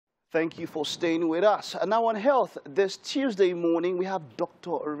Thank you for staying with us. And now on health, this Tuesday morning, we have Dr.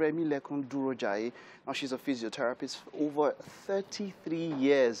 Remilekun Durojaiye. Now, she's a physiotherapist for over 33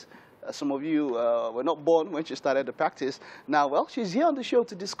 years. Some of you were not born when she started the practice. Now, well, she's here on the show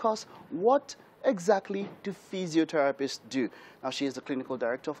to discuss what exactly do physiotherapists do. Now, she is the clinical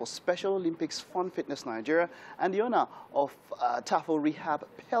director for Special Olympics Fun Fitness Nigeria and the owner of TAFO Rehab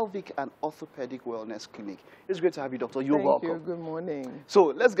Pelvic and Orthopedic Wellness Clinic. It's great to have you, doctor. You're welcome. Thank you. Good morning. So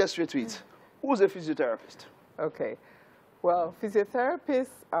let's get straight to it. Who's a physiotherapist? Okay. Well,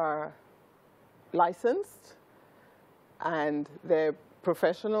 physiotherapists are licensed and they're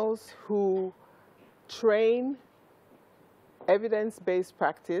professionals who train evidence-based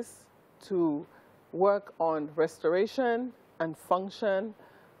practice to work on restoration and function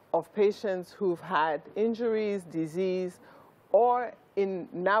of patients who've had injuries, disease, or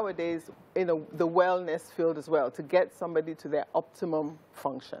nowadays in the wellness field as well, to get somebody to their optimum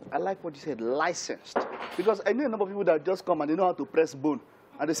function. I like what you said, licensed. Because I know a number of people that just come and they know how to press bone.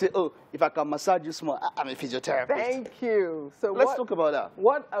 And they say, oh, if I can massage you small, I'm a physiotherapist. Thank you. So let's talk about that.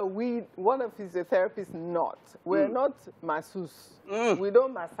 What are physiotherapists not? We're not masseuse. We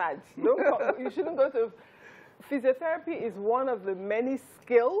don't massage. You shouldn't go to... Physiotherapy is one of the many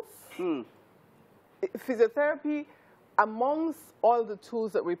skills. Physiotherapy, amongst all the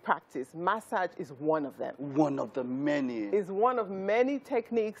tools that we practice, massage is one of them. One of the many. Is one of many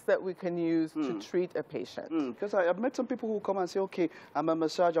techniques that we can use to treat a patient. Because I've met some people who come and say, okay, I'm a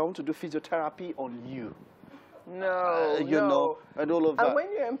massager, I want to do physiotherapy on you. No, you know, and all of that. And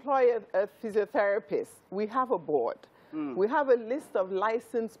when you employ a physiotherapist, we have a board. We have a list of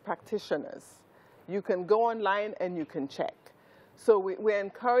licensed practitioners. You can go online and you can check. So we're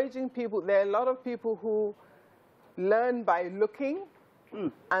encouraging people. There are a lot of people who learn by looking.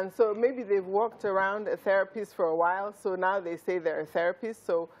 And so maybe they've walked around a therapist for a while, so now they say they're a therapist.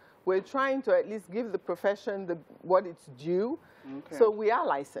 So we're trying to at least give the profession what it's due. Okay. So we are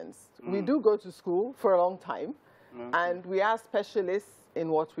licensed. We do go to school for a long time, and we are specialists in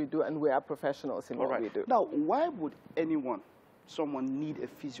what we do, and we are professionals in what we do. Now, why would someone need a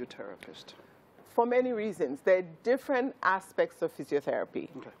physiotherapist? For many reasons. There are different aspects of physiotherapy.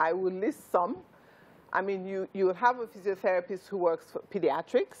 Okay. I will list some. I mean, you have a physiotherapist who works for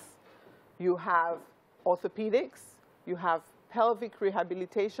pediatrics. You have orthopedics. You have pelvic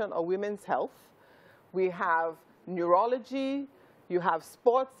rehabilitation or women's health. We have neurology. You have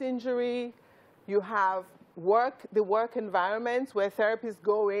sports injury. You have the work environment where therapists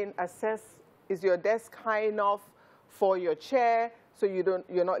go in, assess, is your desk high enough for your chair so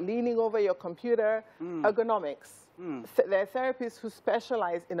you're not leaning over your computer? Ergonomics. There are therapists who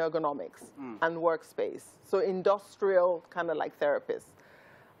specialize in ergonomics and workspace, so industrial kind of like therapists.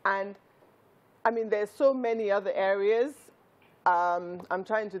 And I mean, there's so many other areas. I'm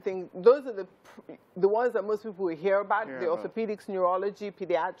trying to think. Those are the ones that most people will hear about, the orthopedics, neurology,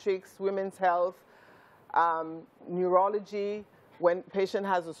 pediatrics, women's health, neurology, when patient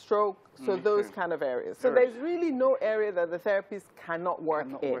has a stroke, so those kind of areas. So there's really no area that the therapist cannot work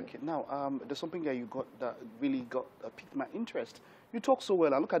in. Now, there's something that you got that really piqued my interest. You talk so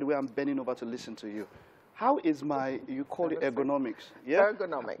well, and look at the way I'm bending over to listen to you. How is you call it ergonomics? Yeah?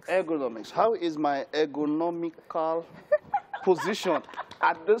 Ergonomics. Ergonomics. How is my ergonomical position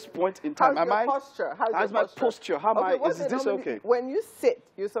at this point in time? How's your posture? How's my posture? Is this okay? When you sit,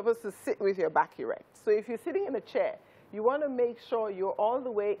 you're supposed to sit with your back erect. So if you're sitting in a chair, you want to make sure you're all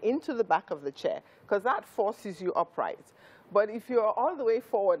the way into the back of the chair, because that forces you upright. But if you're all the way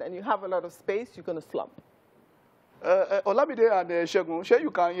forward and you have a lot of space, you're going to slump. Olamide and Shegun, sure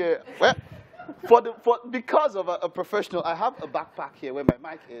you can hear. Well, because of a professional, I have a backpack here where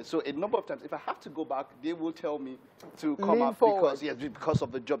my mic is. So a number of times, if I have to go back, they will tell me to come lean up forward. because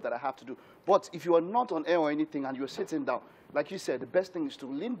of the job that I have to do. But if you are not on air or anything and you're sitting down, like you said, the best thing is to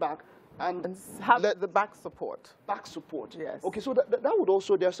lean back and have the back support. Back support. Yes. Okay, so that would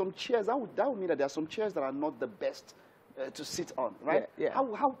also, there are some chairs, that would mean that there are some chairs that are not the best to sit on, right? Yeah.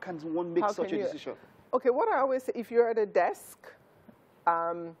 How can one make such a decision? Okay, what I always say, if you're at a desk,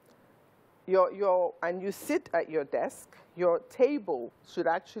 and you sit at your desk, your table should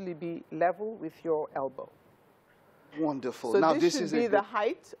actually be level with your elbow. Wonderful. So now this should be the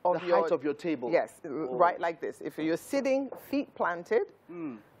height of your table. Yes, right like this. If you're sitting, feet planted,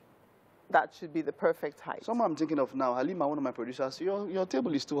 that should be the perfect height. Someone I'm thinking of now, Halima, one of my producers, your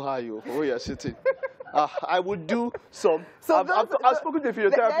table is too high for where you're sitting. I would do some. So I've spoken to a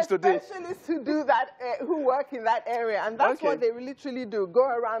physiotherapist today. Specialists who do that, who work in that area, and that's what they literally do. Go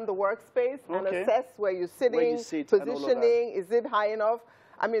around the workspace and assess where you're sitting, positioning, is it high enough?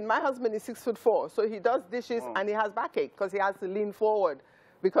 I mean, my husband is 6'4", so he does dishes and he has backache because he has to lean forward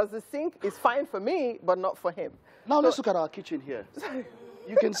because the sink is fine for me, but not for him. Now let's look at our kitchen here.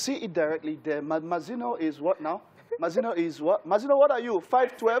 You can see it directly there. Mazino is what now? Mazino is what? Mazino, what are you?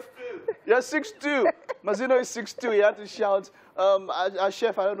 5'12"? You're 6'2". Mazino is 6'2". He had to shout. Our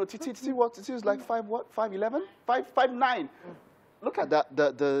chef, I don't know. Titi, what? Titi is like 5'11"? 5'9". Look at that.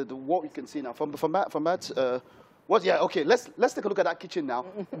 The what we can see now from that. What? Yeah. Okay. Let's take a look at that kitchen now.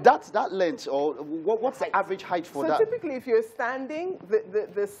 that length, or what's the average height for that? So typically, if you're standing,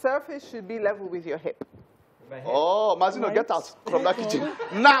 the surface should be level with your hip. Oh, Mazino, get out from that kitchen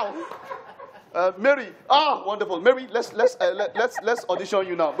now. Mary, wonderful. Mary, let's audition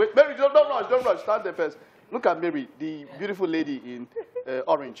you now. Wait, Mary, don't rush. Stand there first. Look at Mary, the beautiful lady in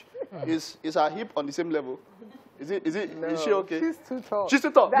orange. Is her hip on the same level? No, is she okay? She's too tall. She's too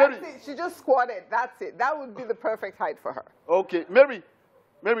tall. That's Mary. it. She just squatted. That's it. That would be the perfect height for her. Okay, Mary,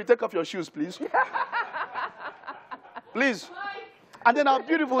 take off your shoes, please. Please. And then our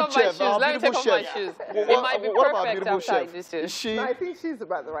beautiful chef. Our beautiful chef. It might be what about perfect beautiful chef? outside. Is she? No, I think she's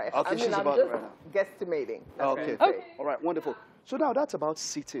about the right height. Okay, I mean, she's I'm about just the right guesstimating. Okay. All right, wonderful. So now that's about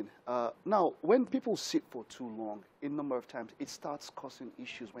sitting. Now, when people sit for too long, a number of times, it starts causing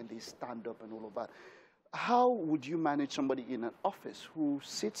issues when they stand up and all of that. How would you manage somebody in an office who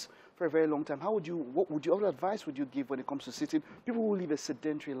sits for a very long time? What advice would you give when it comes to sitting? People who live a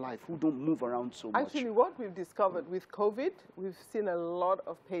sedentary life, who don't move around so much. Actually, what we've discovered with COVID, we've seen a lot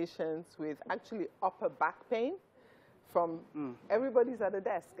of patients with actually upper back pain from everybody's at a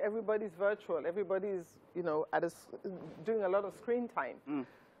desk, everybody's virtual, everybody's, doing a lot of screen time.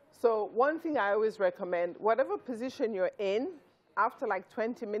 So one thing I always recommend, whatever position you're in, after like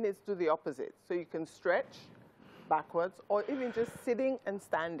 20 minutes, do the opposite. So you can stretch backwards, or even just sitting and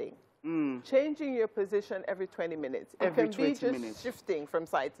standing. Changing your position every 20 minutes. It can be just shifting from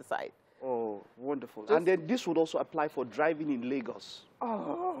side to side. Oh, wonderful. And then this would also apply for driving in Lagos.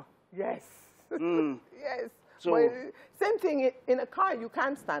 Oh, yes. Yes. So, well, same thing in a car. You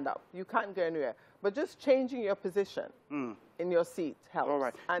can't stand up. You can't go anywhere. But just changing your position in your seat helps. All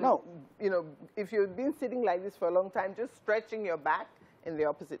right. And, now, if you've been sitting like this for a long time, just stretching your back in the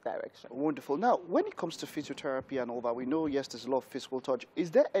opposite direction. Wonderful. Now, when it comes to physiotherapy and all that, we know, yes, there's a lot of physical touch. Is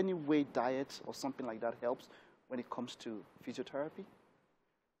there any way diet or something like that helps when it comes to physiotherapy?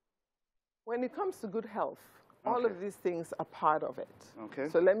 When it comes to good health, all of these things are part of it. Okay.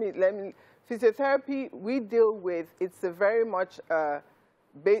 So let me physiotherapy, we deal with, it's a very much,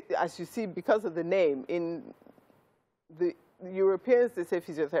 as you see, because of the name, in the Europeans, they say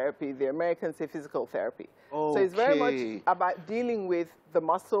physiotherapy, the Americans say physical therapy. Okay. So it's very much about dealing with the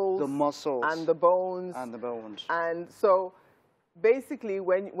muscles and the bones. And so basically,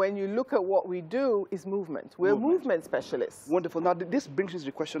 when you look at what we do, is movement. We're movement specialists. Wonderful. Now, this brings us to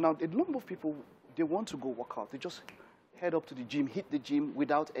the question. Now, a number of people, they want to go work out. They just head up to the gym, hit the gym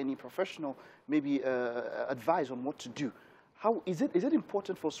without any professional, maybe advice on what to do. How is it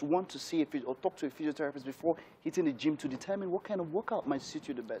important for us to see or talk to a physiotherapist before hitting the gym to determine what kind of workout might suit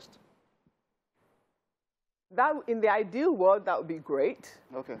you the best? That, in the ideal world, that would be great.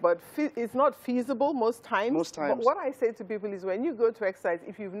 Okay. But it's not feasible most times. Most times. But what I say to people is, when you go to exercise,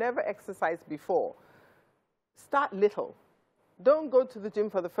 if you've never exercised before, start little. Don't go to the gym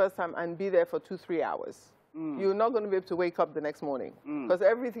for the first time and be there for 2-3 hours. You're not going to be able to wake up the next morning because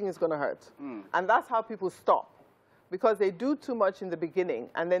everything is going to hurt. And that's how people stop, because they do too much in the beginning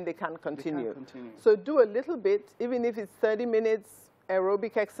and then they can't continue. So do a little bit, even if it's 30 minutes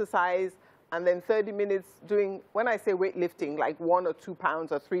aerobic exercise, and then 30 minutes doing, when I say weightlifting, like 1 or 2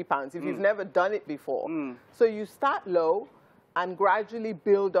 pounds or 3 pounds, if you've never done it before. So you start low and gradually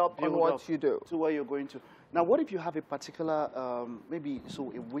build up on what you do. To where you're going to. Now, what if you have a particular, maybe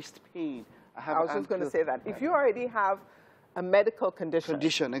a waist pain? I was just going to say that. If you already have a medical condition.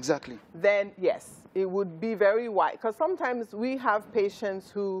 Exactly. Then, yes, it would be very wide. Because sometimes we have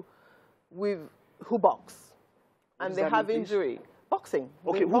patients who box, and they have injury. Boxing.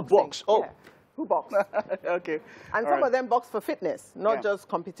 Okay, who box? Oh. Yeah. Who box. Okay. And some of them box for fitness, not just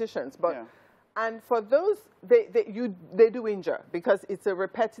competitions. But and for those, they do injure, because it's a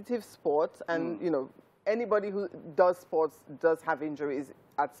repetitive sport, and anybody who does sports does have injuries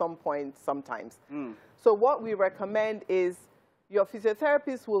at some point sometimes. So what we recommend is your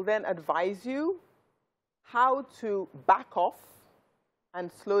physiotherapist will then advise you how to back off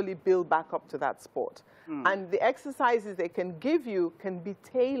and slowly build back up to that sport. And the exercises they can give you can be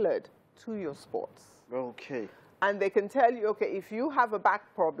tailored to your sports. Okay. And they can tell you, okay, if you have a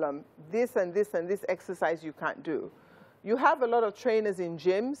back problem, this and this and this exercise you can't do. You have a lot of trainers in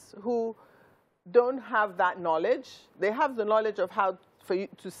gyms who don't have that knowledge. They have the knowledge of how for you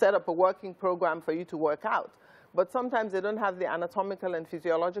to set up a working program for you to work out. but sometimes they don't have the anatomical and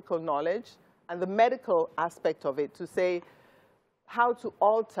physiological knowledge and the medical aspect of it to say how to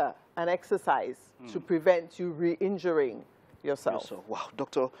alter an exercise to prevent you re-injuring yourself. So, wow,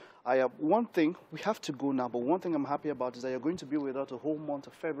 Doctor, I have one thing, we have to go now, but one thing I'm happy about is that you're going to be with us the whole month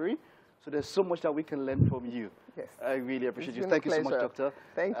of February. So there's so much that we can learn from you. Yes. I really appreciate you. Thank you so much, Doctor.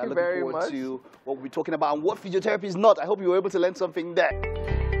 Thank you very much. Looking forward to what we're talking about and what physiotherapy is not. I hope you were able to learn something there.